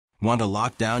Want to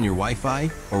lock down your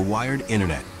Wi-Fi or wired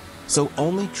internet so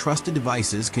only trusted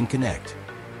devices can connect?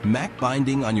 MAC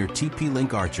binding on your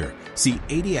TP-link Archer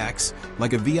C80 acts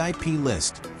like a VIP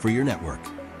list for your network.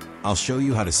 I'll show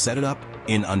you how to set it up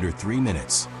in under 3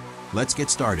 minutes. Let's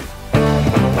get started.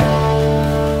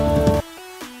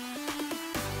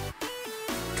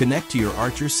 Connect to your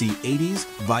Archer C80s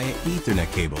via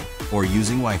Ethernet cable or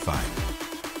using Wi-Fi.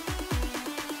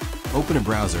 Open a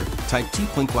browser, type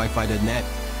TP-link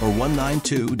or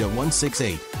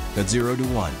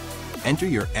 192.168.0.1. Enter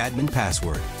your admin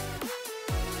password.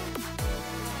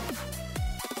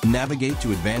 Navigate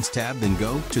to Advanced tab, then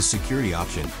go to Security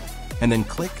option, and then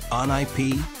click on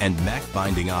IP and MAC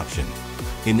binding option.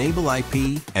 Enable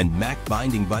IP and MAC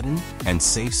binding button and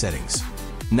save settings.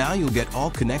 Now you'll get all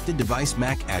connected device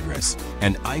MAC address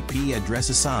and IP address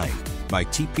assigned by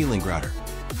TP-link router.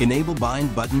 Enable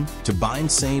bind button to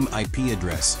bind same IP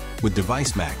address with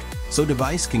device MAC so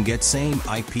device can get same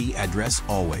IP address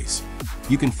always.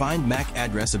 You can find MAC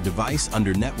address of device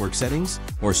under Network Settings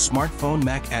or Smartphone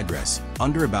MAC address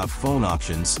under About Phone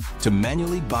options to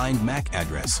manually bind MAC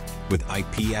address with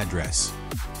IP address.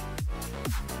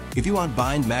 If you want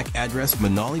bind MAC address,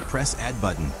 manually press Add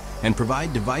button and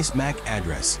provide device MAC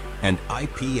address and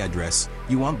IP address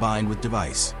you want bind with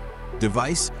device.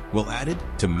 Device will add it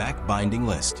to MAC binding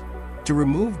list. To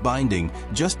remove binding,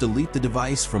 just delete the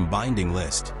device from binding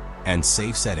list and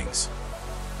save settings.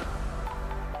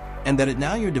 And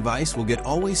now your device will get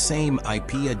always same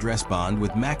IP address bond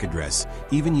with MAC address,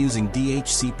 even using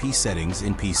DHCP settings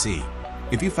in PC.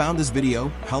 If you found this video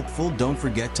helpful, don't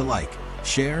forget to like,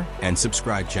 share, and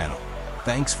subscribe channel.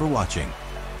 Thanks for watching.